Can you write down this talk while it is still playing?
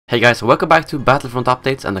Hey guys, welcome back to Battlefront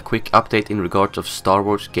updates and a quick update in regards of Star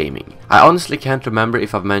Wars gaming. I honestly can't remember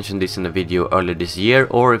if I've mentioned this in a video earlier this year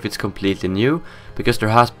or if it's completely new, because there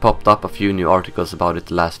has popped up a few new articles about it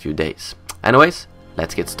the last few days. Anyways,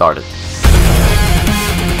 let's get started.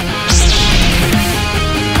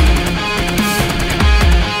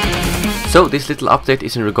 So this little update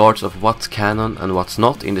is in regards of what's canon and what's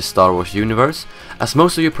not in the Star Wars universe. As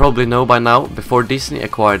most of you probably know by now, before Disney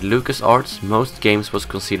acquired LucasArts, most games was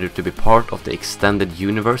considered to be part of the extended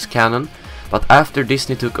universe canon, but after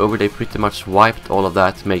Disney took over they pretty much wiped all of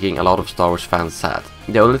that, making a lot of Star Wars fans sad.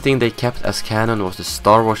 The only thing they kept as canon was the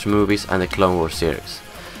Star Wars movies and the Clone Wars series.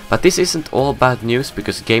 But this isn't all bad news,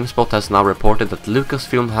 because GameSpot has now reported that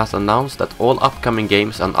Lucasfilm has announced that all upcoming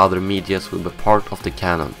games and other medias will be part of the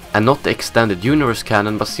canon. And not the extended universe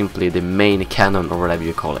canon, but simply the main canon or whatever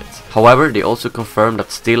you call it. However, they also confirmed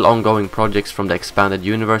that still ongoing projects from the expanded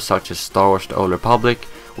universe such as Star Wars The Old Republic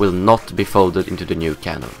will not be folded into the new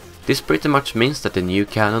canon. This pretty much means that the new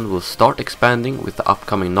canon will start expanding with the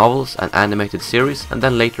upcoming novels and animated series, and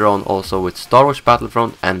then later on also with Star Wars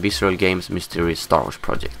Battlefront and Visceral Games' mysterious Star Wars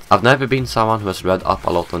project. I've never been someone who has read up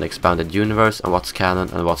a lot on the expanded universe and what's canon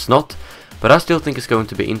and what's not, but I still think it's going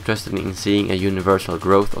to be interesting in seeing a universal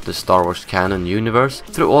growth of the Star Wars canon universe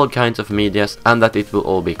through all kinds of medias, and that it will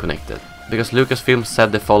all be connected. Because Lucasfilm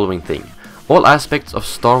said the following thing: all aspects of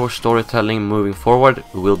Star Wars storytelling moving forward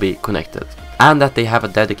will be connected. And that they have a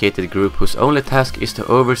dedicated group whose only task is to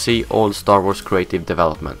oversee all Star Wars creative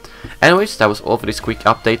development. Anyways, that was all for this quick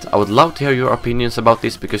update. I would love to hear your opinions about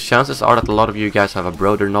this, because chances are that a lot of you guys have a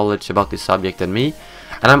broader knowledge about this subject than me,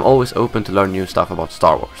 and I'm always open to learn new stuff about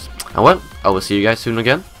Star Wars. And well, I will see you guys soon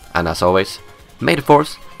again, and as always, may the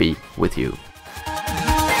Force be with you.